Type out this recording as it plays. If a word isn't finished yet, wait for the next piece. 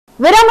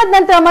ವಿರಾಮದ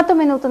ನಂತರ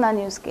ಮತ್ತೊಮ್ಮೆ ನೂತನ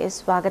ನ್ಯೂಸ್ಗೆ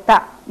ಸ್ವಾಗತ.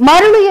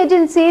 ಮರಳು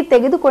ಏಜೆನ್ಸಿ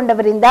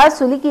ತೆಗೆದುಕೊಂಡವರಿಂದ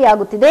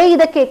ಸುಲಿಗೆಯಾಗುತ್ತಿದೆ,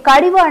 ಇದಕ್ಕೆ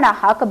ಕಡಿವಾಣ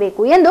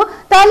ಹಾಕಬೇಕು ಎಂದು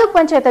ತಾಲೂಕ್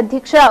ಪಂಚಾಯತ್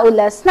ಅಧ್ಯಕ್ಷ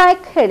ಉಲ್ಲಾಸ್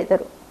ನಾಯ್ಕ್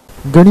ಹೇಳಿದರು.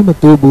 ಗಣಿ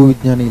ಮತ್ತು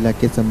ಭೂವಿಜ್ಞಾನ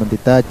ಇಲಾಖೆ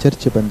ಸಂಬಂಧಿತ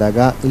ಚರ್ಚೆ ಬಂದಾಗ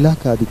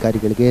ಇಲಾಖಾ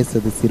ಅಧಿಕಾರಿಗಳಿಗೆ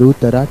ಸದಸ್ಯರು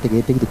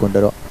ತರಾಟೆಗೆ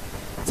ತೆಗೆದುಕೊಂಡರು.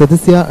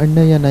 ಸದಸ್ಯ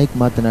ಅಣ್ಣಯ್ಯ ನಾಯ್ಕ್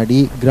ಮಾತನಾಡಿ,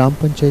 ಗ್ರಾಮ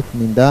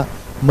ಪಂಚಾಯತ್ನಿಂದ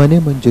ಮನೆ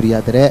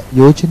ಮಂಜೂರಿಯಾದರೆ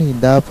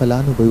ಯೋಜನೆಯಿಂದ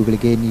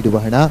ಫಲಾನುಭವಿಗಳಿಗೆ ನೀಡುವ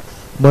ಹಣ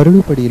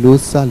ಮರಳು ಪಡೆಯಲು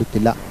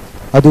ಸಾಲುತ್ತಿಲ್ಲ.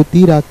 ಅದು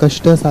ತೀರಾ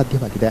ಕಷ್ಟ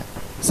ಸಾಧ್ಯವಾಗಿದೆ.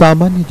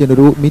 ಸಾಮಾನ್ಯ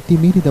ಜನರು ಮಿತಿ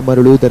ಮೀರಿದ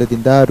ಮರಳು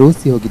ದರದಿಂದ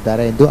ರೋಸಿ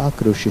ಹೋಗಿದ್ದಾರೆ ಎಂದು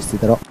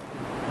ಆಕ್ರೋಶಿಸಿದರು.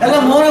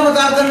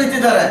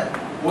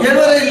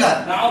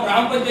 ನಾವು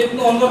ಗ್ರಾಮ ಪಂಚಾಯತ್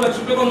 1.5 ಲಕ್ಷ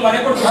ರೂಪಾಯಿ ಒಂದು ಮನೆ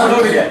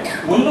ಕೊಡ್ತೀವಿ.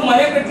 ಒಂದು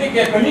ಮನೆ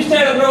ಕಟ್ಟಲಿಕ್ಕೆ ಕನಿಷ್ಠ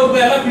ಹೇಳಿದ್ರೆ ಅವ್ರದ್ದು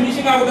ಎಲ್ಲ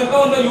ಫಿನಿಶಿಂಗ್ ಆಗೋದಕ್ಕೆ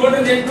ಒಂದು 7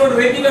 ರಿಂದ 8 ಲೋಡ್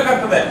ರೇತಿ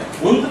ಬೇಕಾಗ್ತದೆ.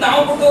 ಒಂದು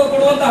ನಾವು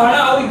ಕೊಡುವಂತ ಹಣ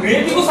ಅವ್ರಿಗೆ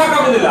ರೇತಿಗೂ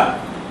ಸಾಕಾಗೋದಿಲ್ಲ.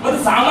 ಮತ್ತೆ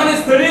ಸಾಮಾನ್ಯ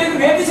ಸ್ಥಳೀಯರಿಗೆ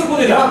ರೇತಿ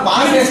ಸಿಗುವುದಿಲ್ಲ.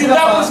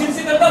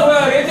 ಸಿರಿಸಿದಂತ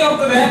ರೇತಿ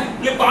ಹೋಗ್ತದೆ.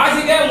 ಇಲ್ಲಿ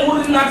ಪಾಸಿಗೆ 3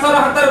 ರಿಂದ 4 ಸಾವಿರ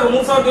ಹಾಕ್ತಾರೆ,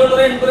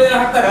 3,700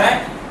 ಹಾಕ್ತಾರೆ.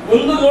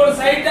 ಒಂದು ಲೋಡ್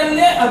ಸೈಟ್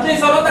ಅಲ್ಲಿ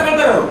 15,000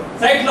 ತಗೊಳ್ತಾರೆ ಅವರು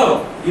ಸೈಟ್ನವರು.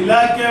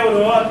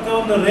 ಇಲಾಖೆಯವರು ಅದಕ್ಕೆ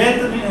ಒಂದು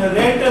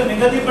ರೇಟ್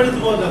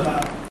ನಿಗದಿಪಡಿಸಬಹುದಲ್ಲ.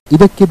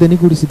 ಇದಕ್ಕೆ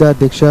ದನಿಗೂಡಿಸಿದ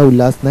ಅಧ್ಯಕ್ಷ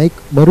ಉಲ್ಲಾಸ್ ನಾಯ್ಕ್,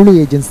 ಮರಳು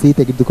ಏಜೆನ್ಸಿ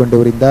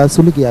ತೆಗೆದುಕೊಂಡವರಿಂದ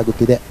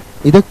ಸುಲಿಗೆಯಾಗುತ್ತಿದೆ,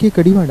 ಇದಕ್ಕೆ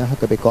ಕಡಿವಾಣ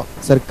ಹಾಕಬೇಕು.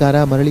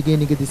 ಸರ್ಕಾರ ಮರಳಿಗೆ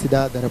ನಿಗದಿಸಿದ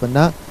ದರವನ್ನ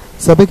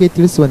ಸಭೆಗೆ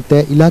ತಿಳಿಸುವಂತೆ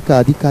ಇಲಾಖಾ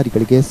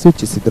ಅಧಿಕಾರಿಗಳಿಗೆ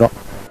ಸೂಚಿಸಿದ್ರು.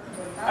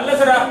 ಅಲ್ಲ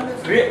ಸರ್,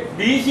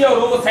 ಡಿಸಿ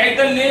ಅವರು ಸೈಟ್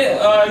ಅಲ್ಲಿ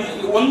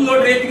ಒಂದು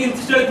ಲೋಡ್ ರೇಟಿಗೆ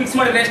ಇಂತಿಷ್ಟು ಫಿಕ್ಸ್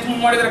ಮಾಡಿದ್ರೆ ಎಷ್ಟು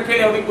ಮಾಡಿದ್ರೆ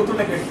ಕೇಳಿ, ಅವ್ರಿಗೆ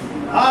ಗೊತ್ತಿಲ್ಲ ಕೇಳಿ.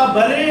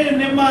 ಬರೀ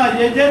ನಿಮ್ಮ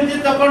ಏಜೆನ್ಸಿ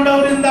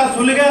ತಗೊಂಡವರಿಂದ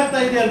ಸುಲಿಗೆ ಆಗ್ತಾ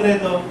ಇದೆಯಲ್ರಿ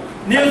ಇದು.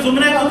 ನೀವು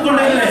ಸುಮ್ಮನೆ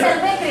ಕೂತ್ಕೊಂಡಿದ್ರೆ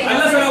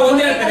ಅಲ್ಲ ಸರ್,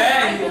 ಒಂದೇ ಹೇಳ್ತಾರೆ,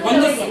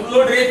 ಒಂದು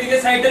ಲೋಡ್ ರೇಟಿಗೆ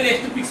ಸೈಟ್ ಅಲ್ಲಿ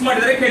ಎಷ್ಟು ಫಿಕ್ಸ್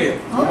ಮಾಡಿದ್ರೆ ಕೇಳಿ.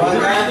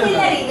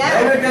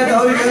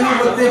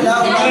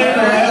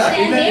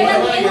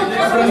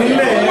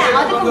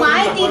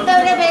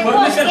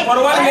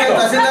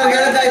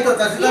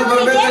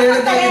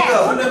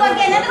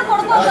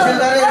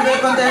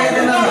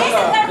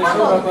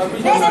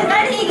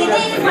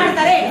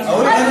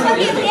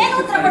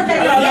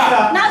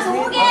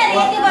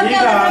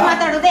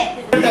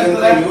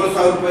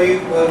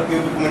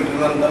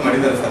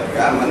 ಮಾಡಿದ್ದಾರೆ ಸರ್.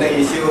 ಮೊನ್ನೆ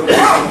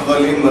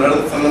ಮರಳ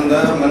ಸಂಬಂಧ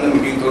ಮೊನ್ನೆ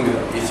ಮೀಟಿಂಗ್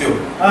ತಗೊಂಡಿದ್ದಾರೆ. ಇಶ್ಯೂ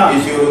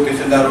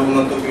ತಹಶೀಲ್ದಾರು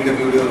ಮತ್ತು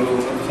PWD ಅವರು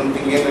ಮತ್ತು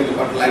ಸಮಥಿಂಗ್ ಏನು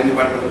ಲೈನ್ ಡಿಪಾರ್ಟ್ಮೆಂಟ್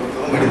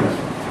ಮಾಡಿದ್ದಾರೆ.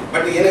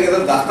 ಬಟ್ ಏನಾಗಿದೆ,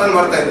 ದಾಸ್ತಾನು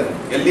ಮಾಡ್ತಾ ಇದ್ದಾರೆ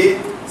ಎಲ್ಲಿ,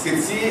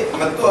 ಸಿರ್ಸಿ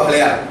ಮತ್ತು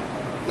ಹಳೆಯಾರ್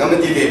ನಮ್ಮ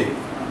ಜಿಲ್ಲೆಯಲ್ಲಿ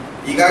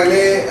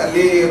ಈಗಾಗಲೇ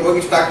ಅಲ್ಲಿ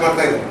ಹೋಗಿ ಸ್ಟಾಕ್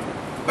ಮಾಡ್ತಾ ಇದ್ದಾರೆ.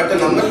 ಬಟ್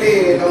ನಮ್ಮಲ್ಲಿ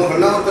ನಮ್ಮ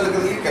ಹೊನ್ನಾವರ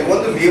ತಾಲೂಕಲ್ಲಿ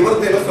ಕೆಲವೊಂದು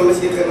ಲೇಬರ್ದು ಏನೋ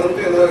ಸಮಸ್ಯೆ ಇದೆ ಅಂತ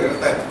ಏನೋ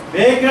ಹೇಳ್ತಾ ಇದ್ದಾರೆ.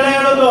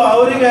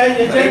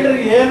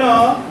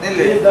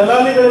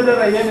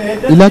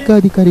 ಇಲಾಖಾ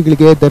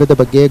ಅಧಿಕಾರಿಗಳಿಗೆ ದರದ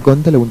ಬಗ್ಗೆ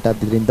ಗೊಂದಲ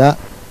ಉಂಟಾದ್ದರಿಂದ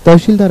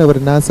ತಹಶೀಲ್ದಾರ್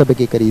ಅವರನ್ನ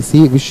ಸಭೆಗೆ ಕರೆಯಿಸಿ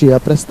ವಿಷಯ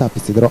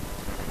ಪ್ರಸ್ತಾಪಿಸಿದರು.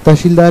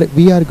 ತಹಶೀಲ್ದಾರ್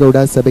VR ಗೌಡ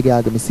ಸಭೆಗೆ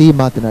ಆಗಮಿಸಿ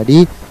ಮಾತನಾಡಿ,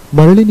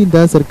 ಮರಳಿನಿಂದ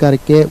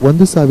ಸರ್ಕಾರಕ್ಕೆ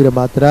 1,000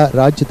 ಮಾತ್ರ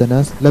ರಾಜ್ಯಧನ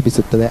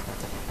ಲಭಿಸುತ್ತದೆ.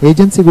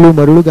 ಏಜೆನ್ಸಿಗಳು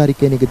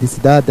ಮರಳುಗಾರಿಕೆ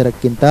ನಿಗದಿಸಿದ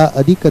ದರಕ್ಕಿಂತ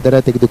ಅಧಿಕ ದರ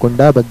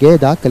ತೆಗೆದುಕೊಂಡ ಬಗ್ಗೆ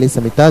ದಾಖಲೆ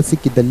ಸಮೇತ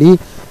ಸಿಕ್ಕಿದ್ದಲ್ಲಿ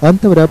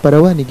ಅಂತವರ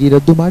ಪರವಾನಗಿ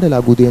ರದ್ದು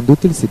ಮಾಡಲಾಗುವುದು ಎಂದು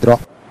ತಿಳಿಸಿದರು.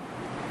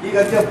 ಈಗ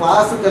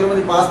ಪಾಸ್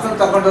ಕೆಲವೊಂದು ಪಾಸ್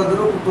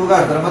ತಗೊಂಡೋದ್ರು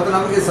ತೂಗಾಡ್ತಾರೆ. ಮತ್ತೆ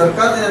ನಮಗೆ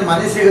ಸರ್ಕಾರದಿಂದ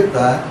ಮನೆ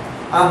ಸಿಗುತ್ತಾ,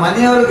 ಆ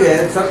ಮನೆಯವ್ರಿಗೆ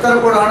ಸರ್ಕಾರ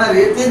ಕೊಡೋ ಹಣ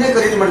ರೀತಿಯನ್ನೇ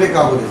ಖರೀದಿ ಮಾಡ್ಲಿಕ್ಕೆ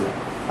ಆಗುದಿಲ್ಲ.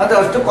 ಅದು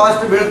ಅಷ್ಟು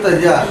ಕಾಸ್ಟ್ ಬೀಳ್ತಾ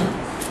ಇದೆಯಾ?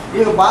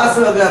 ಈಗ ಪಾಸ್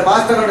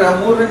ತಗೊಂಡ್ರೆ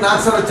 3 ರಿಂದ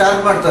 4 ಸಾವಿರ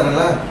ಚಾರ್ಜ್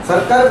ಮಾಡ್ತಾರಲ್ಲ,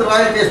 ಸರ್ಕಾರದ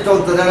ರಾಯಲ್ಟಿ ಎಷ್ಟು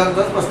ಹೋಗ್ತದೆ ಅಂತ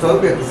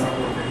ಸ್ಪಷ್ಟವಾಗಿ ಬೇಕು ಸರ್.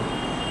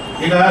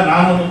 ಈಗ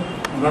ನಾನು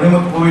ಗಣಿ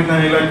ಮತ್ತು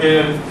ಭೂವಿಜ್ಞಾನ ಇಲಾಖೆ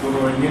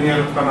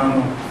ಇಂಜಿನಿಯರ್ ಅಂತ ನಾನು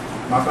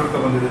ಮಾತಾಡ್ತಾ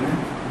ಬಂದಿದ್ದೀನಿ.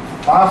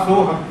 ಪಾಸು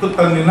 10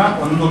 ಟನ್ನಿನ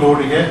ಒಂದು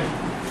ಲೋಡಿಗೆ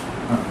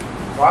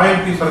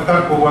ರಾಯಲ್ಟಿ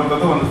ಸರ್ಕಾರಕ್ಕೆ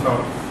ಹೋಗುವಂಥದ್ದು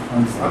 1,000.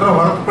 ಅದರ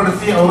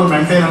ಹೊರತುಪಡಿಸಿ ಅವರು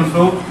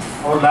ಮೇಂಟೆನೆನ್ಸು,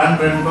 ಅವ್ರ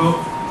ಲ್ಯಾಂಡ್ ರೆಂಟು,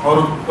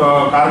 ಅವರು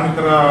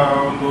ಕಾರ್ಮಿಕರ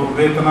ಒಂದು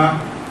ವೇತನ,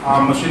 ಆ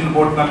ಮಷಿನ್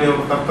ಬೋಟ್ನಲ್ಲಿ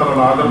ಅವರು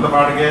ತರ್ತಾರಲ್ಲ ಅದರದ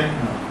ಬಾಡಿಗೆ,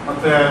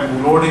 ಮತ್ತು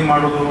ಲೋಡಿಂಗ್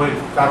ಮಾಡೋದು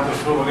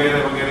ಚಾರ್ಜಸ್ಸು ವಗೈರೆ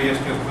ವಗೈರೆ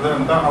ಎಷ್ಟು ಇರ್ತದೆ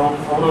ಅಂತ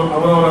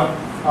ಅವರವರ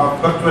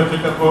ಖರ್ಚು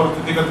ವೆಚ್ಚಕ್ಕೆ ಅಥವಾ ಅವ್ರ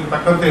ಸ್ಥಿತಿಗತಿ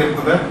ತಕ್ಕಂತೆ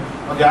ಇರ್ತದೆ.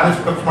 ಅದು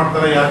ಯಾರೆಷ್ಟು ಖರ್ಚು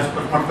ಮಾಡ್ತಾರೆ, ಯಾರೆಷ್ಟು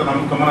ಖರ್ಚು ಮಾಡ್ತಾರೆ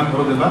ನಮ್ಗೆ ಗಮನಕ್ಕೆ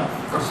ಬರೋದಿಲ್ಲ.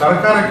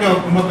 ಸರ್ಕಾರಕ್ಕೆ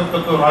ಅವ್ರು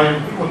ತುಂಬತಕ್ಕಂಥ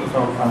ರಾಯಲ್ಟಿ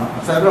 1,000.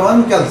 ಸರ್,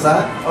 ಒಂದು ಕೆಲಸ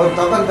ಅವ್ರು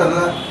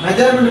ತಗೊಂತಾರಲ್ಲ,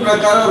 ಮೆಜರ್ಮೆಂಟ್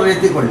ಪ್ರಕಾರ ಅವ್ರು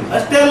ರೀತಿ ಕೊಡಿ.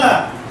 ಅಷ್ಟೇ ಅಲ್ಲ,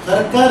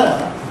 ಸರ್ಕಾರ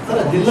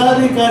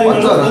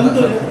ಜಿಲ್ಲಾಧಿಕಾರಿಗಳು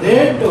ಒಂದು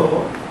ರೇಟು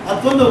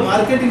ಅಥವಾ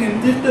ಮಾರ್ಕೆಟಿಂಗ್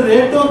ಇಂತಿಷ್ಟು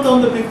ರೇಟು ಅಂತ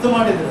ಒಂದು ಫಿಕ್ಸ್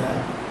ಮಾಡಿದ್ರೆ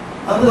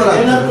ಅಂದ್ರೆ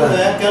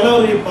ಏನಾಗ್ತದೆ,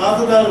 ಕೆಲವರು ಈ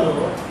ಪಾಸುದಾರರು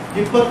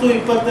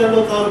 20-22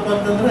 ಸಾವಿರ ರೂಪಾಯಿ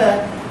ಅಂತಂದ್ರೆ,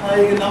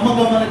 ಈಗ ನಮ್ಮ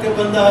ಗಮನಕ್ಕೆ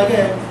ಬಂದ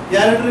ಹಾಗೆ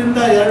 2 ರಿಂದ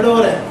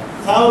 2,500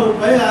 ಸಾವಿರ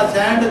ರೂಪಾಯಿ ಆ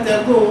ಸ್ಟ್ಯಾಂಡ್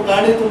ತೆಗೆದು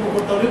ಗಾಡಿ ತುಂಬ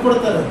ಕೊಟ್ಟವ್ರಿಗೆ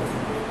ಕೊಡ್ತಾರೆ.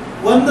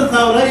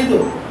 1,000 ಇದು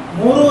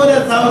 3,500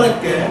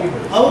 ಸಾವಿರಕ್ಕೆ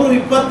ಅವರು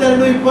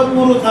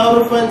 22-23 ಸಾವಿರ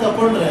ರೂಪಾಯಿ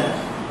ತಗೊಂಡ್ರೆ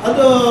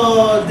ಅದು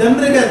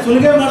ಜನರಿಗೆ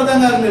ಸುಲಿಗೆ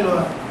ಮಾಡ್ದಂಗೆ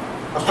ಆಗ್ಲಿಲ್ವಾ?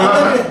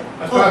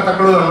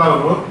 ತಗೊಳ್ಳೋದಲ್ಲ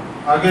ಅವರು.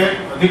 ಹಾಗೆ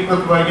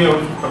ಅಧಿಕೃತವಾಗಿ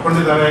ಅವರು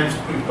ತಗೊಂಡಿದ್ದಾರೆ,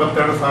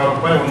 22 ಸಾವಿರ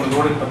ರೂಪಾಯಿ ಒಂದು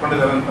ಲೋಡಿಗೆ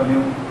ತಗೊಂಡಿದ್ದಾರೆ ಅಂತ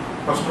ನೀವು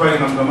ಸ್ಪಷ್ಟವಾಗಿ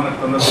ನಮ್ಮ ಗಮನಕ್ಕೆ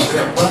ತಂದಿದ್ದೀರಿ.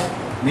 ಅಪ್ಪ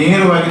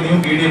ನೇರವಾಗಿ ನೀವು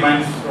DD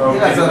ಮೈನ್ಸ್ ಅವ್ರ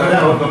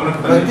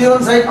ಗಮನಕ್ಕೆ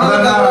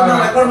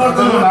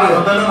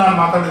ನಾನು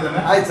ಮಾತಾಡಿದ್ದೇನೆ.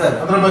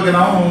 ಅದರ ಬಗ್ಗೆ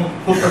ನಾವು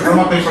ಸೂಕ್ತ ಕ್ರಮ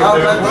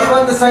ಕೈಗೊಳ್ಳುತ್ತೇವೆ.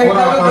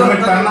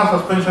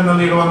 ಸಸ್ಪೆನ್ಷನ್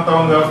ಅಲ್ಲಿ ಇರುವಂತ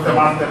ಒಂದು ವ್ಯವಸ್ಥೆ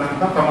ಮಾಡ್ತೇನೆ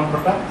ಅಂತ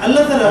ಸಂಬಂಧಪಟ್ಟ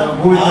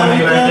ಭೂವಿಜ್ಞಾನ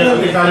ಇಲಾಖೆ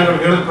ಅಧಿಕಾರಿಗಳು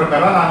ಹೇಳಿದ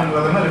ಪ್ರಕಾರ ನಾನು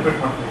ಅದನ್ನ ರಿಪೀಟ್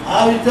ಮಾಡ್ತೇನೆ. ಆ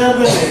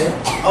ವಿಚಾರದಲ್ಲಿ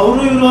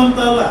ಅವರು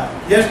ಇರುವಂತಲ್ಲ,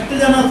 ಎಷ್ಟು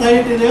ಜನ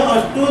ಸೈಟ್ ಇದೆಯೋ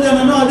ಅಷ್ಟು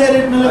ಜನನು ಅದೇ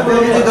ರೇಟ್ನಲ್ಲಿ.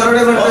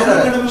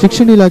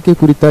 ಶಿಕ್ಷಣ ಇಲಾಖೆ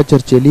ಕುರಿತ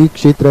ಚರ್ಚೆಯಲ್ಲಿ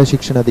ಕ್ಷೇತ್ರ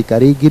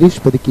ಶಿಕ್ಷಣಾಧಿಕಾರಿ ಗಿರೀಶ್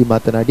ಬದುಕಿ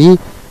ಮಾತನಾಡಿ,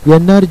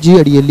 ಎನ್ಆರ್ಜಿ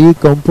ಅಡಿಯಲ್ಲಿ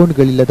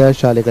ಕಾಂಪೌಂಡ್ಗಳಿಲ್ಲದ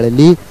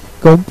ಶಾಲೆಗಳಲ್ಲಿ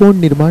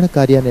ಕಾಂಪೌಂಡ್ ನಿರ್ಮಾಣ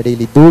ಕಾರ್ಯ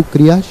ನಡೆಯಲಿದ್ದು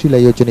ಕ್ರಿಯಾಶೀಲ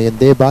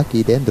ಯೋಜನೆಯೊಂದೇ ಬಾಕಿ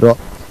ಇದೆ ಎಂದರು.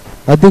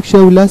 ಅಧ್ಯಕ್ಷ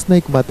ಉಲ್ಲಾಸ್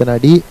ನಾಯ್ಕ್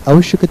ಮಾತನಾಡಿ,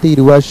 ಅವಶ್ಯಕತೆ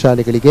ಇರುವ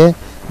ಶಾಲೆಗಳಿಗೆ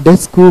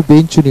ಡೆಸ್ಕು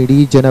ಬೆಂಚು ನೀಡಿ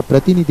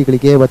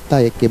ಜನಪ್ರತಿನಿಧಿಗಳಿಗೆ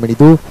ಒತ್ತಾಯಕ್ಕೆ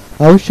ಮಣಿದು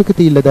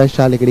ಅವಶ್ಯಕತೆ ಇಲ್ಲದ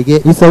ಶಾಲೆಗಳಿಗೆ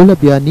ಈ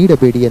ಸೌಲಭ್ಯ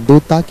ನೀಡಬೇಡಿ ಎಂದು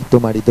ತಾಕೀತು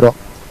ಮಾಡಿದರು.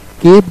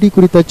 ಕೆಎಫ್ಡಿ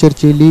ಕುರಿತ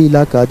ಚರ್ಚೆಯಲ್ಲಿ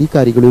ಇಲಾಖಾ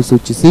ಅಧಿಕಾರಿಗಳು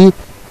ಸೂಚಿಸಿ,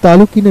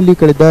 ತಾಲೂಕಿನಲ್ಲಿ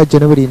ಕಳೆದ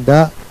ಜನವರಿಯಿಂದ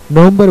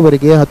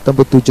ನವೆಂಬರ್ವರೆಗೆ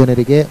 19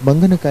 ಜನರಿಗೆ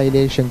ಮಂಗನ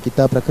ಕಾಯಿಲೆ ಶಂಕಿತ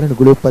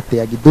ಪ್ರಕರಣಗಳು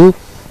ಪತ್ತೆಯಾಗಿದ್ದು,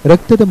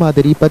 ರಕ್ತದ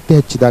ಮಾದರಿ ಪತ್ತೆ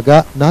ಹಚ್ಚಿದಾಗ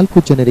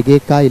 4 ಜನರಿಗೆ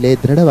ಕಾಯಿಲೆ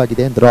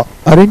ದೃಢವಾಗಿದೆ ಎಂದರು.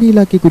 ಅರಣ್ಯ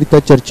ಇಲಾಖೆ ಕುರಿತ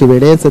ಚರ್ಚೆ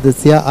ವೇಳೆ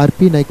ಸದಸ್ಯ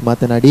ಆರ್ಪಿ ನಾಯ್ಕ್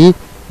ಮಾತನಾಡಿ,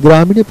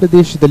 ಗ್ರಾಮೀಣ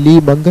ಪ್ರದೇಶದಲ್ಲಿ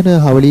ಮಂಗನ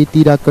ಹಾವಳಿ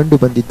ತೀರಾ ಕಂಡು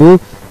ಬಂದಿದ್ದು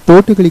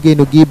ತೋಟಗಳಿಗೆ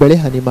ನುಗ್ಗಿ ಬೆಳೆ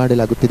ಹಾನಿ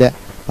ಮಾಡಲಾಗುತ್ತಿದೆ.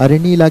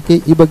 ಅರಣ್ಯ ಇಲಾಖೆ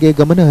ಈ ಬಗ್ಗೆ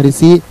ಗಮನ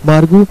ಹರಿಸಿ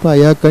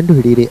ಮಾರ್ಗೋಪಾಯ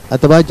ಕಂಡುಹಿಡಿಯಿರಿ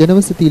ಅಥವಾ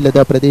ಜನವಸತಿ ಇಲ್ಲದ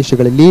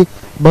ಪ್ರದೇಶಗಳಲ್ಲಿ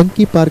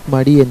ಮಂಕಿ ಪಾರ್ಕ್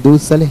ಮಾಡಿ ಎಂದು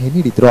ಸಲಹೆ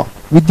ನೀಡಿದರು.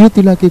 ವಿದ್ಯುತ್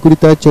ಇಲಾಖೆ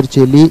ಕುರಿತ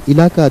ಚರ್ಚೆಯಲ್ಲಿ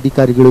ಇಲಾಖಾ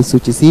ಅಧಿಕಾರಿಗಳು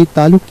ಸೂಚಿಸಿ,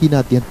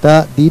 ತಾಲೂಕಿನಾದ್ಯಂತ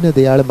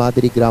ದೀನದಯಾಳ್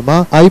ಮಾದರಿ ಗ್ರಾಮ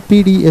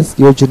ಐಪಿಡಿಎಸ್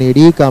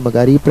ಯೋಜನೆಯಡಿ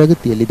ಕಾಮಗಾರಿ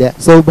ಪ್ರಗತಿಯಲ್ಲಿದೆ.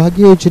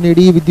 ಸೌಭಾಗ್ಯ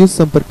ಯೋಜನೆಯಡಿ ವಿದ್ಯುತ್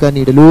ಸಂಪರ್ಕ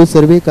ನೀಡಲು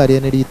ಸರ್ವೆ ಕಾರ್ಯ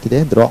ನಡೆಯುತ್ತಿದೆ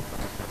ಎಂದರು.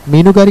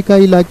 ಮೀನುಗಾರಿಕಾ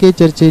ಇಲಾಖೆ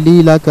ಚರ್ಚೆಯಲ್ಲಿ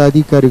ಇಲಾಖಾ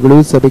ಅಧಿಕಾರಿಗಳು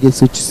ಸಭೆಗೆ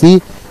ಸೂಚಿಸಿ,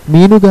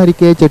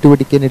 ಮೀನುಗಾರಿಕೆ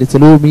ಚಟುವಟಿಕೆ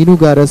ನಡೆಸಲು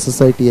ಮೀನುಗಾರ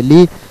ಸೊಸೈಟಿಯಲ್ಲಿ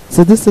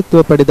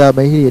ಸದಸ್ಯತ್ವ ಪಡೆದ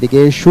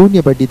ಮಹಿಳೆಯರಿಗೆ ಶೂನ್ಯ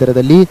ಬಡ್ಡಿ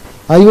ದರದಲ್ಲಿ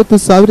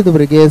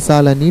 50,000ವರೆಗೆ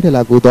ಸಾಲ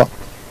ನೀಡಲಾಗುವುದು.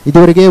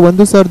 ಇದುವರೆಗೆ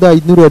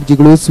 1,500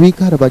 ಅರ್ಜಿಗಳು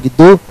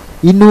ಸ್ವೀಕಾರವಾಗಿದ್ದು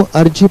ಇನ್ನೂ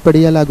ಅರ್ಜಿ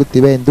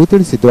ಪಡೆಯಲಾಗುತ್ತಿವೆ ಎಂದು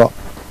ತಿಳಿಸಿದರು.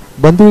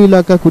 ಬಂದರು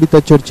ಇಲಾಖಾ ಕುರಿತ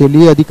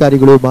ಚರ್ಚೆಯಲ್ಲಿ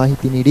ಅಧಿಕಾರಿಗಳು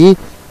ಮಾಹಿತಿ ನೀಡಿ,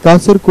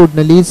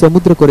 ಕಾಸರಗೋಡ್ನಲ್ಲಿ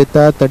ಸಮುದ್ರ ಕೊರೆತ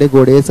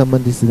ತಡೆಗೋಡೆ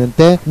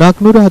ಸಂಬಂಧಿಸಿದಂತೆ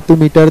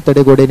 410 ಮೀಟರ್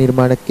ತಡೆಗೋಡೆ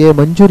ನಿರ್ಮಾಣಕ್ಕೆ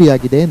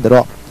ಮಂಜೂರಿಯಾಗಿದೆ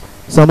ಎಂದರು.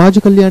 ಸಮಾಜ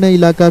ಕಲ್ಯಾಣ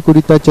ಇಲಾಖಾ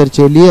ಕುರಿತ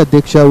ಚರ್ಚೆಯಲ್ಲಿ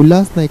ಅಧ್ಯಕ್ಷ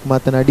ಉಲ್ಲಾಸ್ ನಾಯ್ಕ್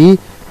ಮಾತನಾಡಿ,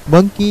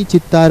 ಮಂಕಿ,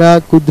 ಚಿತ್ತಾರ,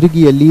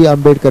 ಕುದ್ರಿಗಿಯಲ್ಲಿ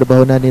ಅಂಬೇಡ್ಕರ್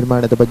ಭವನ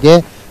ನಿರ್ಮಾಣದ ಬಗ್ಗೆ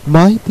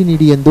ಮಾಹಿತಿ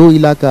ನೀಡಿ ಎಂದು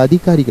ಇಲಾಖಾ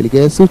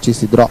ಅಧಿಕಾರಿಗಳಿಗೆ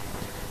ಸೂಚಿಸಿದರು.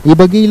 ಈ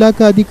ಬಗ್ಗೆ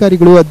ಇಲಾಖಾ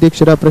ಅಧಿಕಾರಿಗಳು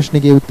ಅಧ್ಯಕ್ಷರ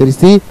ಪ್ರಶ್ನೆಗೆ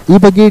ಉತ್ತರಿಸಿ, ಈ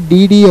ಬಗ್ಗೆ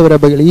ಡಿಡಿ ಅವರ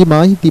ಬಳಿ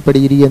ಮಾಹಿತಿ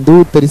ಪಡೆಯಿರಿ ಎಂದು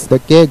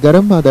ಉತ್ತರಿಸಿದ್ದಕ್ಕೆ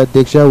ಗರಂ ಆದ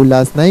ಅಧ್ಯಕ್ಷ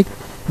ಉಲ್ಲಾಸ್ ನಾಯ್ಕ್,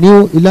 ನೀವು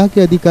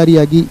ಇಲಾಖೆ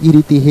ಅಧಿಕಾರಿಯಾಗಿ ಈ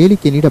ರೀತಿ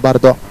ಹೇಳಿಕೆ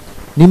ನೀಡಬಾರದು.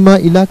 ನಿಮ್ಮ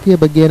ಇಲಾಖೆಯ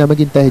ಬಗ್ಗೆ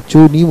ನಮಗಿಂತ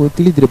ಹೆಚ್ಚು ನೀವು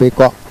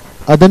ತಿಳಿದಿರಬೇಕು.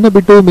 ಅದನ್ನ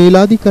ಬಿಟ್ಟು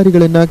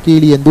ಮೇಲಾಧಿಕಾರಿಗಳನ್ನ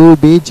ಕೇಳಿ ಎಂದು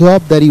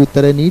ಬೇಜವಾಬ್ದಾರಿ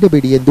ಉತ್ತರ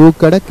ನೀಡಬೇಡಿ ಎಂದು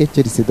ಖಡಕ್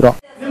ಎಚ್ಚರಿಸಿದ್ರು.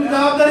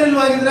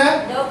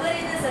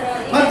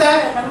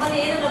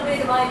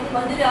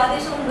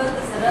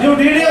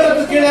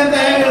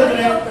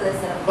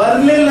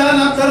 ಬರ್ಲಿಲ್ಲ,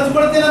 ನಾನು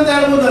ತರಿಸ್ಕೊಡ್ತೀನಿ ಅಂತ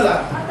ಹೇಳ್ಬೋದಲ್ಲ.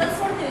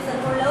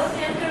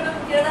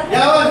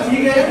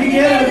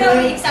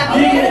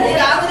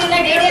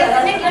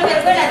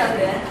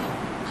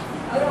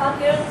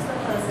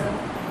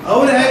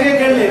 ಅವ್ರು ಹೇಗೆ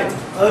ಕೇಳಿ,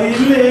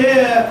 ಇಲ್ಲಿ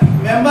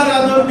ಮೆಂಬರ್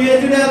ಆದವರು,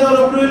 PhD ಆದವರು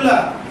ಒಬ್ರು ಇಲ್ಲ,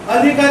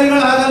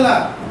 ಅಧಿಕಾರಿಗಳು ಆಗಲ್ಲ.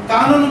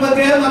 ಕಾನೂನು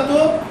ಬಗ್ಗೆ ಮತ್ತು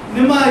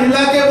ನಿಮ್ಮ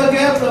ಇಲಾಖೆ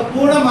ಬಗ್ಗೆ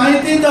ಪೂರ್ಣ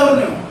ಮಾಹಿತಿ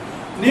ಇದ್ದವ್ರು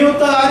ನೀವು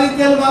ಆ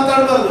ರೀತಿಯಲ್ಲಿ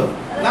ಮಾತಾಡಬಾರ್ದು.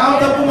 ನಾವು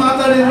ತಪ್ಪು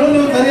ಮಾತಾಡಿದ್ರು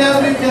ನೀವು ಸರಿಯಾದ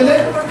ರೀತಿಯಲ್ಲಿ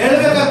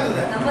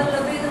ಹೇಳ್ಬೇಕಾಗ್ತದೆ.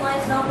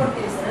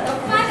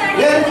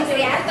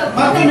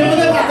 ಮತ್ತೆ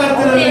ನಿಮ್ಮದೇ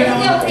ಮಾತಾಡ್ತೀರಲ್ಲ,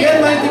 ಏನ್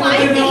ಮಾಹಿತಿ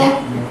ಕೊಡ್ತೀರಿ ನೀವು?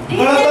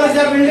 ವರ್ಷ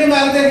ಬಿಲ್ಡಿಂಗ್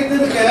ಆಗದೆ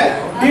ಇದ್ದದಕ್ಕೆ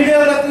ಡಿಡಿ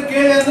ಅವರ ಹತ್ರ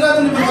ಕೇಳಿ ಅಂದ್ರೆ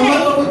ಅದು ನಿಮ್ಮ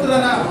ಸಂಬಂಧ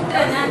ಗೊತ್ತಿರಲ್ಲ.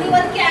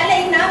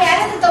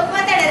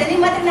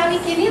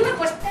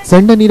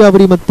 ಸಣ್ಣ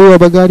ನೀರಾವರಿ ಮತ್ತು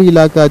ಅಬಕಾರಿ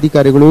ಇಲಾಖಾ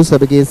ಅಧಿಕಾರಿಗಳು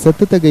ಸಭೆಗೆ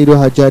ಸತತ ಗೈರು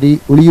ಹಾಜರಿ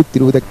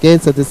ಉಳಿಯುತ್ತಿರುವುದಕ್ಕೆ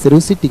ಸದಸ್ಯರು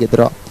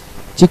ಸಿಟ್ಟಿಗೆದ್ದರು.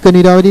 ಚಿಕ್ಕ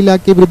ನೀರಾವರಿ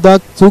ಇಲಾಖೆ ವಿರುದ್ಧ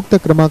ಸೂಕ್ತ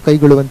ಕ್ರಮ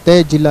ಕೈಗೊಳ್ಳುವಂತೆ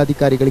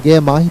ಜಿಲ್ಲಾಧಿಕಾರಿಗಳಿಗೆ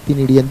ಮಾಹಿತಿ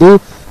ನೀಡಿ ಎಂದು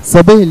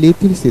ಸಭೆಯಲ್ಲಿ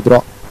ತಿಳಿಸಿದರು.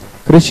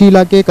 ಕೃಷಿ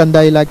ಇಲಾಖೆ,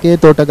 ಕಂದಾಯ ಇಲಾಖೆ,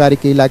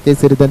 ತೋಟಗಾರಿಕೆ ಇಲಾಖೆ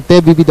ಸೇರಿದಂತೆ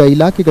ವಿವಿಧ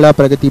ಇಲಾಖೆಗಳ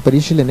ಪ್ರಗತಿ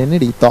ಪರಿಶೀಲನೆ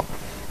ನಡೆಯಿತು.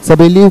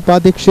 ಸಭೆಯಲ್ಲಿ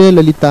ಉಪಾಧ್ಯಕ್ಷೆ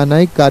ಲಲಿತಾ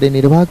ನಾಯ್ಕ್,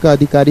 ಕಾರ್ಯನಿರ್ವಾಹಕ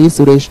ಅಧಿಕಾರಿ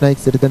ಸುರೇಶ್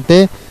ನಾಯ್ಕ್ ಸೇರಿದಂತೆ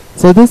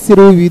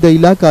ಸದಸ್ಯರು, ವಿವಿಧ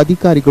ಇಲಾಖಾ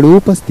ಅಧಿಕಾರಿಗಳು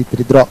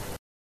ಉಪಸ್ಥಿತರಿದ್ದರು.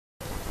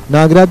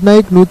 ನಾಗರಾಜ್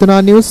ನಾಯ್ಕ್, ನೂತನ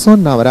ನ್ಯೂಸ್,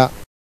 ಹೊನ್ನಾವರ.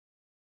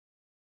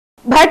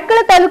 ಭಟ್ಕಳ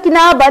ತಾಲೂಕಿನ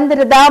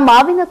ಬಂದರದ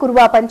ಮಾವಿನ ಕುರುವ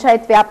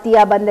ಪಂಚಾಯತ್ ವ್ಯಾಪ್ತಿಯ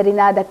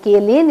ಬಂದರಿನ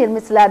ಧಕ್ಕೆಯಲ್ಲಿ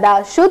ನಿರ್ಮಿಸಲಾದ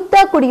ಶುದ್ಧ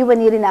ಕುಡಿಯುವ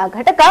ನೀರಿನ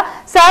ಘಟಕ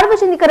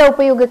ಸಾರ್ವಜನಿಕರ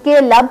ಉಪಯೋಗಕ್ಕೆ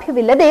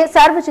ಲಭ್ಯವಿಲ್ಲದೆ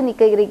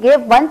ಸಾರ್ವಜನಿಕರಿಗೆ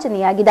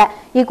ವಂಚನೆಯಾಗಿದೆ.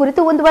 ಈ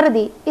ಕುರಿತು ಒಂದು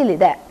ವರದಿ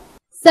ಇಲ್ಲಿದೆ.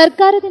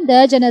 ಸರ್ಕಾರದಿಂದ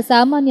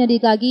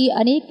ಜನಸಾಮಾನ್ಯರಿಗಾಗಿ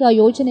ಅನೇಕ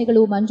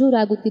ಯೋಜನೆಗಳು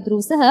ಮಂಜೂರಾಗುತ್ತಿದ್ದರೂ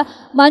ಸಹ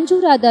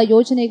ಮಂಜೂರಾದ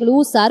ಯೋಜನೆಗಳು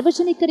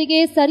ಸಾರ್ವಜನಿಕರಿಗೆ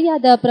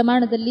ಸರಿಯಾದ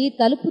ಪ್ರಮಾಣದಲ್ಲಿ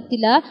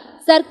ತಲುಪುತ್ತಿಲ್ಲ.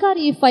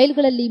 ಸರ್ಕಾರಿ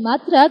ಫೈಲ್ಗಳಲ್ಲಿ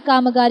ಮಾತ್ರ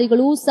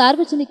ಕಾಮಗಾರಿಗಳು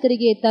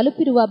ಸಾರ್ವಜನಿಕರಿಗೆ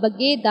ತಲುಪಿರುವ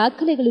ಬಗ್ಗೆ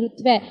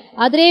ದಾಖಲೆಗಳಿರುತ್ತವೆ.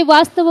 ಆದರೆ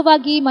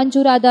ವಾಸ್ತವವಾಗಿ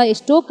ಮಂಜೂರಾದ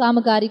ಎಷ್ಟೋ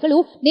ಕಾಮಗಾರಿಗಳು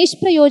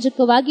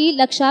ನಿಷ್ಪ್ರಯೋಜಕವಾಗಿ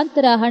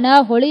ಲಕ್ಷಾಂತರ ಹಣ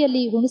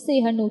ಹೊಳೆಯಲ್ಲಿ ಹುಣಸೆ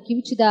ಹಣ್ಣು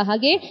ಕಿವುಚಿದ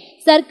ಹಾಗೆ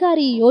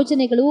ಸರ್ಕಾರಿ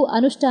ಯೋಜನೆಗಳು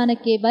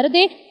ಅನುಷ್ಠಾನಕ್ಕೆ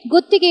ಬರದೆ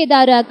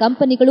ಗುತ್ತಿಗೆದಾರ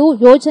ಕಂಪನಿಗಳು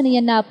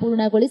ಯೋಜನೆಯನ್ನ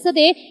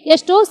ಪೂರ್ಣಗೊಳಿಸದೆ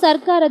ಎಷ್ಟೋ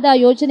ಸರ್ಕಾರದ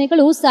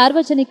ಯೋಜನೆಗಳು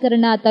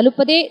ಸಾರ್ವಜನಿಕರನ್ನ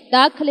ತಲುಪದೆ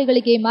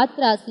ದಾಖಲೆಗಳಿಗೆ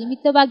ಮಾತ್ರ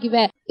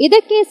ಸೀಮಿತವಾಗಿವೆ.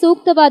 ಇದಕ್ಕೆ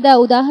ಸೂಕ್ತವಾದ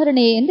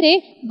ಉದಾಹರಣೆ ಎಂದರೆ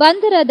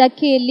ಬಂದರ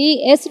ಧಕ್ಕೆಯಲ್ಲಿ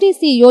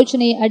ಎಸ್ಡಿಸಿ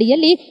ಯೋಜನೆ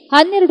ಅಡಿಯಲ್ಲಿ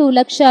 12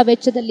 ಲಕ್ಷ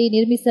ವೆಚ್ಚದಲ್ಲಿ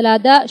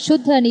ನಿರ್ಮಿಸಲಾದ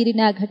ಶುದ್ಧ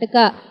ನೀರಿನ ಘಟಕ.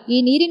 ಈ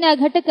ನೀರಿನ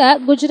ಘಟಕ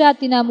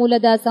ಗುಜರಾತಿನ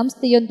ಮೂಲದ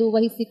ಸಂಸ್ಥೆಯೊಂದು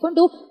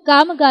ವಹಿಸಿಕೊಂಡು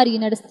ಕಾಮಗಾರಿ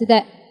ನಡೆಸುತ್ತಿದೆ.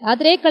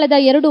 ಆದರೆ ಕಳೆದ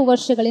 2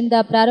 ವರ್ಷಗಳಿಂದ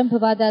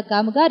ಪ್ರಾರಂಭವಾದ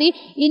ಕಾಮಗಾರಿ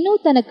ಇನ್ನೂ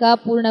ತನಕ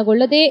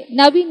ಪೂರ್ಣಗೊಳ್ಳದೆ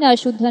ನವೀನ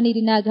ಶುದ್ಧ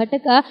ನೀರಿನ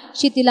ಘಟಕ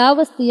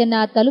ಶಿಥಿಲಾವಸ್ಥೆಯನ್ನ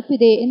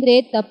ತಲುಪಿದೆ ಎಂದರೆ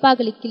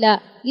ತಪ್ಪಾಗಲಿಕ್ಕಿಲ್ಲ.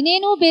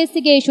 ಇನ್ನೇನೋ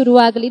ಬೇಸಿಗೆ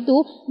ಶುರುವಾಗಲಿದ್ದು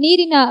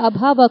ನೀರಿನ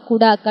ಅಭಾವ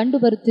ಕೂಡ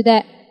ಕಂಡುಬರುತ್ತಿದೆ.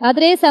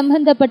 ಆದರೆ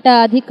ಸಂಬಂಧಪಟ್ಟ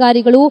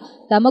ಅಧಿಕಾರಿಗಳು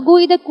ತಮಗೂ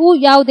ಇದಕ್ಕೂ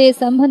ಯಾವುದೇ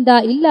ಸಂಬಂಧ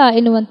ಇಲ್ಲ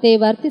ಎನ್ನುವಂತೆ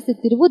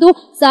ವರ್ತಿಸುತ್ತಿರುವುದು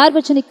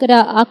ಸಾರ್ವಜನಿಕರ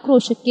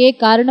ಆಕ್ರೋಶಕ್ಕೆ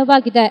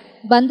ಕಾರಣವಾಗಿದೆ.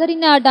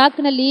 ಬಂದರಿನ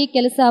ಡಾಕ್ನಲ್ಲಿ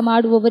ಕೆಲಸ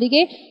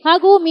ಮಾಡುವವರಿಗೆ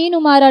ಹಾಗೂ ಮೀನು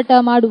ಮಾರಾಟ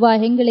ಮಾಡುವ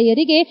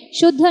ಹೆಂಗಳೆಯರಿಗೆ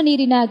ಶುದ್ಧ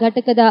ನೀರಿನ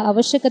ಘಟಕದ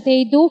ಅವಶ್ಯಕತೆ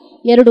ಇದ್ದು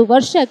 2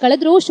 ವರ್ಷ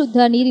ಕಳೆದರೂ ಶುದ್ಧ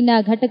ನೀರಿನ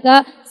ಘಟಕ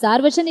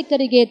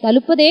ಸಾರ್ವಜನಿಕರಿಗೆ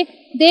ತಲುಪದೆ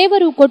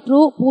ದೇವರು ಕೊಟ್ರು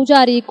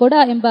ಪೂಜಾರಿ ಕೊಡ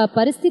ಎಂಬ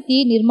ಪರಿಸ್ಥಿತಿ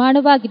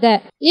ನಿರ್ಮಾಣವಾಗಿದೆ.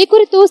 ಈ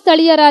ಕುರಿತು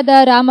ಸ್ಥಳೀಯರಾದ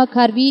ರಾಮ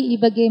ಖಾರ್ವಿ ಈ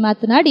ಬಗ್ಗೆ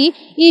ಮಾತನಾಡಿ,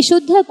 ಈ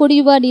ಶುದ್ಧ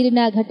ಕುಡಿಯುವ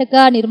ನೀರಿನ ಘಟಕ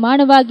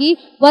ನಿರ್ಮಾಣವಾಗಿ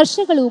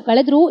ವರ್ಷಗಳು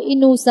ಕಳೆದರೂ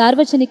ಇನ್ನೂ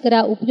ಸಾರ್ವಜನಿಕರ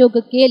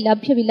ಉಪಯೋಗಕ್ಕೆ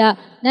ಲಭ್ಯವಿಲ್ಲ.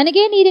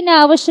 ನನಗೆ ನೀರಿನ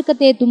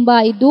ಅವಶ್ಯಕತೆ ತುಂಬಾ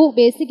ಇದ್ದು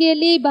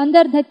ಬೇಸಿಗೆಯಲ್ಲಿ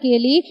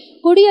ಬಂದರ್ಧಕ್ಕೆಯಲ್ಲಿ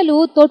ಕುಡಿಯಲು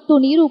ತೊಟ್ಟು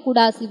ನೀರು ಕೂಡ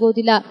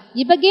ಸಿಗೋದಿಲ್ಲ.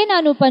 ಈ ಬಗ್ಗೆ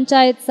ನಾನು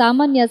ಪಂಚಾಯತ್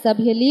ಸಾಮಾನ್ಯ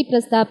ಸಭೆಯಲ್ಲಿ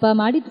ಪ್ರಸ್ತಾಪ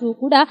ಮಾಡಿದ್ರೂ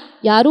ಕೂಡ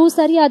ಯಾರೂ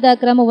ಸರಿಯಾದ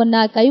ಕ್ರಮವನ್ನ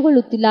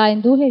ಕೈಗೊಳ್ಳುತ್ತಿಲ್ಲ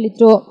ಎಂದು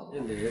ಹೇಳಿದ್ರು.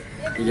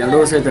 2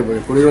 ವರ್ಷ ಆಯ್ತು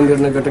ಕುಡಿಯುವ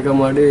ನೀರಿನ ಘಟಕ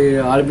ಮಾಡಿ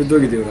ಆಳು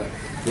ಬಿದ್ದೋಗಿದ್ದೀವಿ.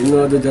 ಇನ್ನೂ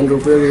ಅದು ಜನರ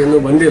ಉಪಯೋಗ ಇನ್ನೂ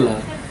ಬಂದಿಲ್ಲ.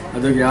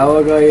 ಅದಕ್ಕೆ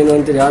ಯಾವಾಗ ಏನು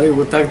ಅಂತ ಯಾರಿಗೂ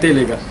ಗೊತ್ತಾಗ್ತಾ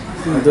ಇಲ್ಲ.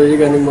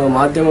 ಈಗ ನಿಮ್ಮ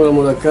ಮಾಧ್ಯಮಗಳ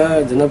ಮೂಲಕ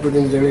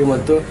ಜನಪ್ರತಿನಿಧಿಗಳಿಗೆ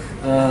ಮತ್ತು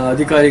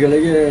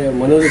ಅಧಿಕಾರಿಗಳಿಗೆ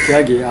ಮನವರಿಕೆ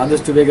ಆಗಿ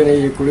ಆದಷ್ಟು ಬೇಗನೆ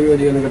ಈ ಕುಡಿಯುವ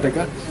ನೀರಿನ ಘಟಕ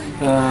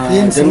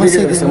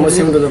ಜನರಿಗೆ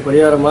ಸಮಸ್ಯೆಗಳ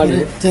ಪರಿಹಾರ ಮಾಡಿ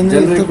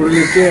ಜನರಿಗೆ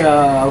ಕುಡಿಯಲಿಕ್ಕೆ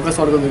ಅವಕಾಶ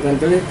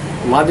ಮಾಡಿಕೊಡ್ಬೇಕಂತೇಳಿ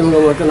ಮಾಧ್ಯಮಗಳ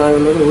ಮೂಲಕ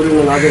ನಾವೆಲ್ಲರೂ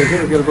ಊರಿನ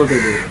ನಾಗರಿಕರು ಕೇಳ್ಕೊಳ್ತಾ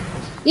ಇದ್ದೀವಿ.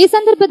 ಈ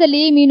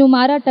ಸಂದರ್ಭದಲ್ಲಿ ಮೀನು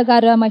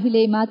ಮಾರಾಟಗಾರ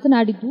ಮಹಿಳೆ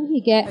ಮಾತನಾಡಿದ್ದು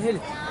ಹೀಗೆ.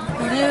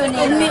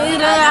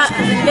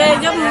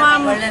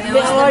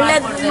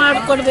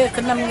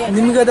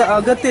 ನಿಮ್ಗೆ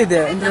ಅಗತ್ಯ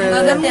ಇದೆ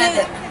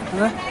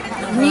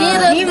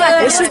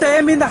ಎಷ್ಟು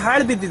ಟೈಮಿಂದ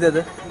ಹಾಳು ಬಿದ್ದಿದೆ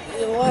ಅದು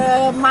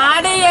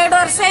ಮಾಡಿ 2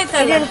 ವರ್ಷ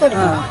ಆಯ್ತು.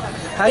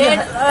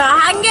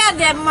 ಹಂಗೆ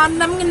ಅದೇ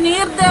ನಮ್ಗೆ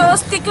ನೀರ್ದ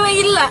ವ್ಯವಸ್ಥೆ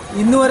ಇಲ್ಲ.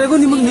 ಇನ್ನುವರೆಗೂ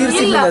ನಿಮಗೆ ನೀರು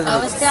ಸಿಗಲಿಲ್ಲ.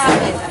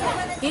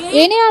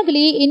 ಏನೇ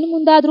ಆಗಲಿ ಇನ್ನು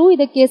ಮುಂದಾದರೂ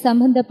ಇದಕ್ಕೆ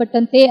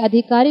ಸಂಬಂಧಪಟ್ಟಂತೆ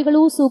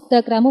ಅಧಿಕಾರಿಗಳು ಸೂಕ್ತ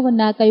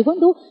ಕ್ರಮವನ್ನ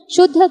ಕೈಗೊಂಡು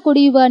ಶುದ್ಧ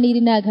ಕುಡಿಯುವ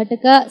ನೀರಿನ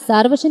ಘಟಕ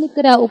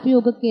ಸಾರ್ವಜನಿಕರ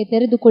ಉಪಯೋಗಕ್ಕೆ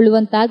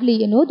ತೆರೆದುಕೊಳ್ಳುವಂತಾಗಲಿ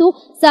ಎನ್ನುವುದು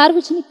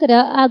ಸಾರ್ವಜನಿಕರ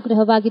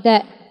ಆಗ್ರಹವಾಗಿದೆ.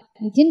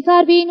 ನಿತಿನ್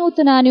ಖಾರ್ವಿ,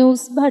 ನೂತನ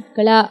ನ್ಯೂಸ್,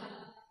 ಭಟ್ಕಳ.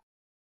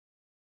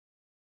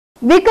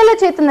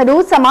 ವಿಕಲಚೇತನರು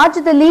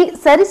ಸಮಾಜದಲ್ಲಿ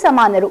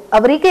ಸರಿಸಮಾನರು.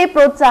 ಅವರಿಗೆ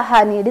ಪ್ರೋತ್ಸಾಹ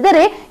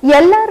ನೀಡಿದರೆ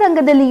ಎಲ್ಲ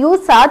ರಂಗದಲ್ಲಿಯೂ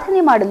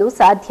ಸಾಧನೆ ಮಾಡಲು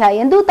ಸಾಧ್ಯ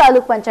ಎಂದು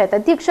ತಾಲೂಕ್ ಪಂಚಾಯತ್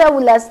ಅಧ್ಯಕ್ಷ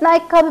ಉಲ್ಲಾಸ್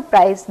ನಾಯ್ಕ್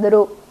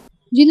ಅಭಿಪ್ರಾಯಿಸಿದರು.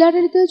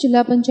 ಜಿಲ್ಲಾಡಳಿತ,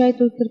 ಜಿಲ್ಲಾ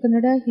ಪಂಚಾಯತ್ ಉತ್ತರ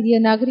ಕನ್ನಡ, ಹಿರಿಯ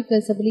ನಾಗರಿಕ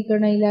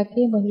ಸಬಲೀಕರಣ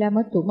ಇಲಾಖೆ, ಮಹಿಳಾ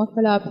ಮತ್ತು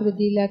ಮಕ್ಕಳ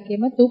ಅಭಿವೃದ್ಧಿ ಇಲಾಖೆ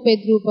ಮತ್ತು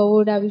ಪೆದ್ರು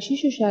ಪವೋಡಾ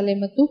ವಿಶೇಷ ಶಾಲೆ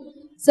ಮತ್ತು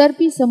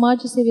ಸರ್ಪಿ ಸಮಾಜ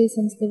ಸೇವೆ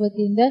ಸಂಸ್ಥೆ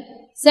ವತಿಯಿಂದ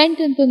ಸೆಂಟ್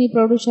ಆಂಟೋನಿ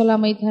ಪ್ರೌಢಶಾಲಾ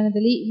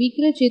ಮೈದಾನದಲ್ಲಿ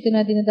ವಿಕಲಚೇತನ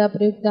ದಿನದ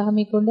ಪ್ರಯುಕ್ತ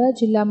ಹಮ್ಮಿಕೊಂಡ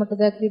ಜಿಲ್ಲಾ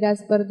ಮಟ್ಟದ ಕ್ರೀಡಾ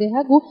ಸ್ಪರ್ಧೆ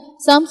ಹಾಗೂ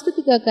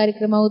ಸಾಂಸ್ಕೃತಿಕ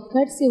ಕಾರ್ಯಕ್ರಮ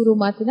ಉದ್ಘಾಟಿಸಿ ಅವರು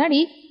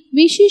ಮಾತನಾಡಿ,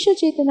 ವಿಶೇಷ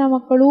ಚೇತನ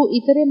ಮಕ್ಕಳು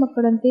ಇತರೆ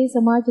ಮಕ್ಕಳಂತೆ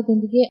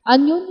ಸಮಾಜದೊಂದಿಗೆ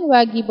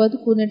ಅನ್ಯೋನ್ಯವಾಗಿ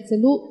ಬದುಕು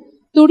ನಡೆಸಲು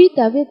ತುಡಿತ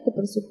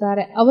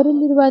ವ್ಯಕ್ತಪಡಿಸುತ್ತಾರೆ.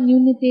 ಅವರಲ್ಲಿರುವ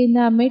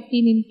ನ್ಯೂನತೆಯನ್ನ ಮೆಟ್ಟಿ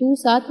ನಿಂತು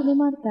ಸಾಧನೆ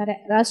ಮಾಡುತ್ತಾರೆ.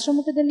 ರಾಷ್ಟ್ರ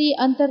ಮಟ್ಟದಲ್ಲಿ,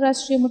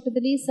 ಅಂತಾರಾಷ್ಟ್ರೀಯ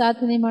ಮಟ್ಟದಲ್ಲಿ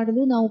ಸಾಧನೆ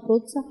ಮಾಡಲು ನಾವು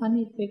ಪ್ರೋತ್ಸಾಹ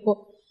ನೀಡಬೇಕು.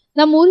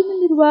 ನಮ್ಮ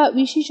ಊರಿನಲ್ಲಿರುವ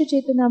ವಿಶೇಷ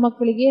ಚೇತನ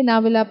ಮಕ್ಕಳಿಗೆ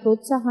ನಾವೆಲ್ಲ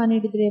ಪ್ರೋತ್ಸಾಹ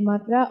ನೀಡಿದರೆ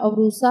ಮಾತ್ರ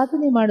ಅವರು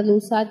ಸಾಧನೆ ಮಾಡಲು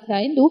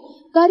ಸಾಧ್ಯ ಎಂದು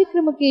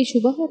ಕಾರ್ಯಕ್ರಮಕ್ಕೆ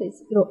ಶುಭ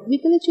ಹಾರೈಸಿದರು.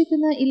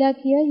 ವಿಕಲಚೇತನ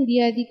ಇಲಾಖೆಯ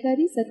ಹಿರಿಯ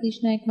ಅಧಿಕಾರಿ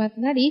ಸತೀಶ್ ನಾಯ್ಕ್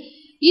ಮಾತನಾಡಿ,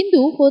 ಇಂದು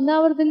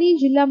ಹೊನ್ನಾವರದಲ್ಲಿ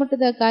ಜಿಲ್ಲಾ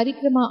ಮಟ್ಟದ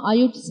ಕಾರ್ಯಕ್ರಮ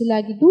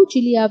ಆಯೋಜಿಸಲಾಗಿದ್ದು,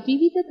 ಜಿಲ್ಲೆಯ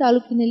ವಿವಿಧ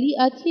ತಾಲೂಕಿನಲ್ಲಿ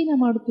ಅಧ್ಯಯನ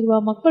ಮಾಡುತ್ತಿರುವ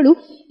ಮಕ್ಕಳು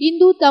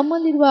ಇಂದು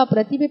ತಮ್ಮಲ್ಲಿರುವ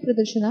ಪ್ರತಿಭೆ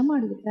ಪ್ರದರ್ಶನ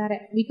ಮಾಡಿರುತ್ತಾರೆ.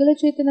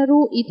 ವಿಕಲಚೇತನರು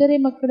ಇತರೆ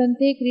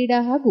ಮಕ್ಕಳಂತೆ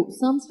ಕ್ರೀಡಾ ಹಾಗೂ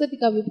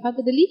ಸಾಂಸ್ಕೃತಿಕ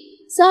ವಿಭಾಗದಲ್ಲಿ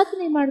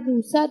ಸಾಧನೆ ಮಾಡಲು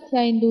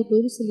ಸಾಧ್ಯ ಎಂದು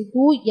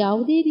ತೋರಿಸಲಿದ್ದು,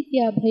 ಯಾವುದೇ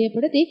ರೀತಿಯ ಭಯ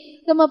ಪಡದೆ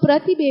ತಮ್ಮ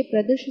ಪ್ರತಿಭೆ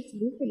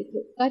ಪ್ರದರ್ಶಿಸಲು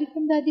ಹೇಳಿದರು.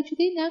 ಕಾರ್ಯಕ್ರಮದ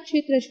ಅಧ್ಯಕ್ಷತೆಯನ್ನು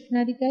ಕ್ಷೇತ್ರ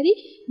ಶಿಕ್ಷಣಾಧಿಕಾರಿ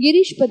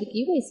ಗಿರೀಶ್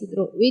ಪದಕಿ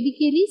ವಹಿಸಿದರು.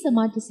 ವೇದಿಕೆಯಲ್ಲಿ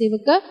ಸಮಾಜ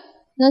ಸೇವಕ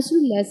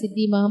ನಸರುಲ್ಲಾ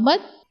ಸಿದ್ದಿ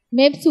ಮಹಮ್ಮದ್,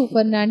 ಮೆಬ್ಸು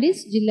ಫರ್ನಾಂಡಿಸ್,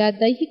 ಜಿಲ್ಲಾ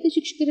ದೈಹಿಕ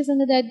ಶಿಕ್ಷಕರ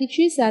ಸಂಘದ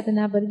ಅಧ್ಯಕ್ಷೆ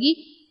ಸಾಧನಾ ಬರ್ಗಿ,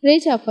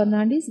 ರೇಜಾ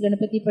ಫರ್ನಾಂಡಿಸ್,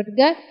 ಗಣಪತಿ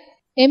ಪಟ್ಗಾರ್,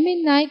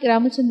 ಎಂಎನ್ ನಾಯ್ಕ್,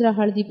 ರಾಮಚಂದ್ರ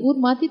ಹಳದಿಪುರ್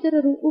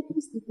ಮತ್ತಿತರರು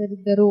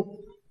ಉಪಸ್ಥಿತರಿದ್ದರು.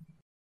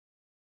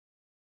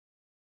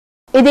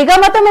 ಇದೀಗ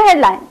ಮತ್ತೊಮ್ಮೆ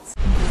ಹೆಡ್ಲೈನ್ಸ್.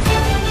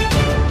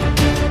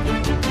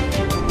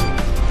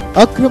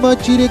 ಅಕ್ರಮ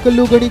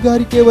ಚೀರೆಕಲ್ಲು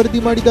ಗಣಿಗಾರಿಕೆ ವರದಿ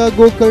ಮಾಡಿದ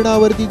ಗೋಕರ್ಣ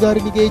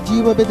ವರದಿಗಾರನಿಗೆ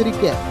ಜೀವ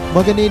ಬೆದರಿಕೆ.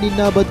 ಮಗನೇ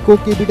ನಿನ್ನ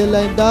ಬದುಕೋಕೆ ಬಿಡಲ್ಲ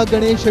ಎಂದ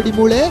ಗಣೇಶ್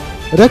ಅಡಿಮೂಳೆ.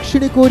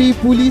 ರಕ್ಷಣೆ ಕೋರಿ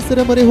ಪೊಲೀಸರ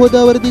ಮೊರೆ ಹೋದ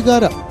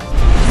ವರದಿಗಾರ.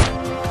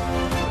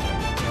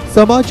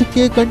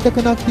 ಸಮಾಜಕ್ಕೆ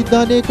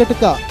ಕಂಟಕನಾಗ್ತಿದ್ದಾನೆ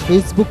ಕಟಕ.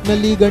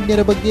 ಫೇಸ್ಬುಕ್ನಲ್ಲಿ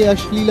ಗಣ್ಯರ ಬಗ್ಗೆ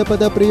ಅಶ್ಲೀಲ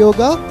ಪದ ಪ್ರಯೋಗ.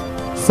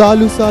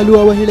 ಸಾಲು ಸಾಲು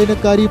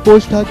ಅವಹೇಳನಕಾರಿ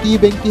ಪೋಸ್ಟ್ ಹಾಕಿ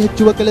ಬೆಂಕಿ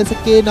ಹಚ್ಚುವ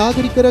ಕೆಲಸಕ್ಕೆ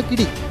ನಾಗರಿಕರ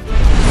ಕಿಡಿ.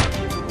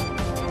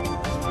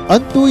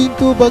 ಅಂತೂ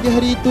ಇಂತೂ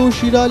ಬಗೆಹರಿಯಿತು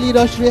ಶಿರಾಲಿ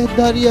ರಾಷ್ಟ್ರೀಯ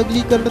ಹೆದ್ದಾರಿ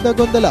ಅಗಲೀಕರಣದ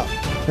ಗೊಂದಲ.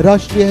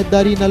 ರಾಷ್ಟ್ರೀಯ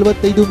ಹೆದ್ದಾರಿ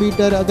 45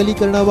 ಮೀಟರ್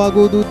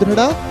ಅಗಲೀಕರಣವಾಗುವುದು ದೃಢ.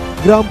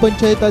 ಗ್ರಾಮ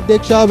ಪಂಚಾಯತ್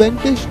ಅಧ್ಯಕ್ಷ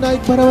ವೆಂಕಟೇಶ್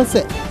ನಾಯ್ಕ್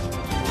ಭರವಸೆ.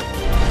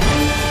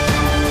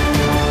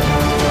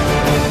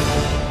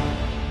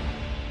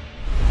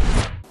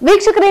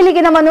 ವೀಕ್ಷಕರೇ,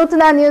 ಇಲ್ಲಿಗೆ ನಮ್ಮ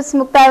ನೂತನ ನ್ಯೂಸ್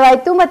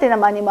ಮುಕ್ತಾಯವಾಯಿತು. ಮತ್ತೆ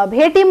ನಿಮ್ಮ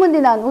ಭೇಟಿ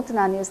ಮುಂದಿನ ನೂತನ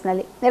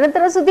ನ್ಯೂಸ್ನಲ್ಲಿ.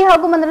 ನಿರಂತರ ಸುದ್ದಿ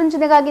ಹಾಗೂ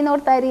ಮನರಂಜನೆಗಾಗಿ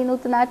ನೋಡ್ತಾ ಇರಿ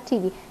ನೂತನ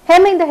ಟಿವಿ.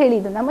 ಹೆಮ್ಮೆಯಿಂದ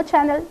ಹೇಳಿದ್ದು ನಮ್ಮ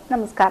ಚಾನೆಲ್.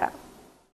 ನಮಸ್ಕಾರ.